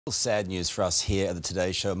Sad news for us here at the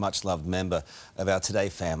Today Show. A much-loved member of our Today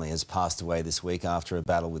family has passed away this week after a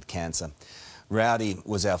battle with cancer. Rowdy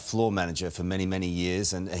was our floor manager for many, many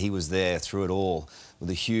years, and he was there through it all with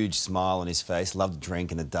a huge smile on his face, loved a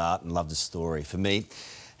drink and a dart and loved a story. For me,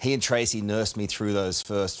 he and Tracy nursed me through those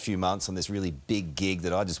first few months on this really big gig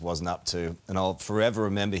that I just wasn't up to, and I'll forever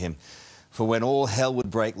remember him. For when all hell would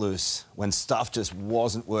break loose, when stuff just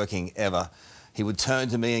wasn't working ever, he would turn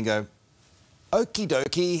to me and go, "Okie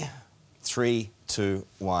dokie, 3, 2,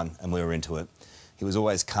 1, and we were into it." He was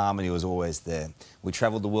always calm and he was always there. We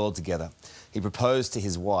travelled the world together. He proposed to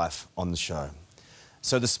his wife on the show.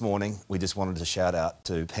 So this morning, we just wanted to shout out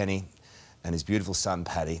to Penny and his beautiful son,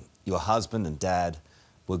 Paddy. Your husband and dad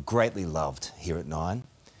were greatly loved here at 9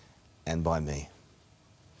 and by me.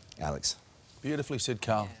 Alex. Beautifully said,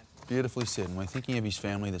 Karl. Beautifully said. And we're thinking of his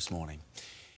family this morning.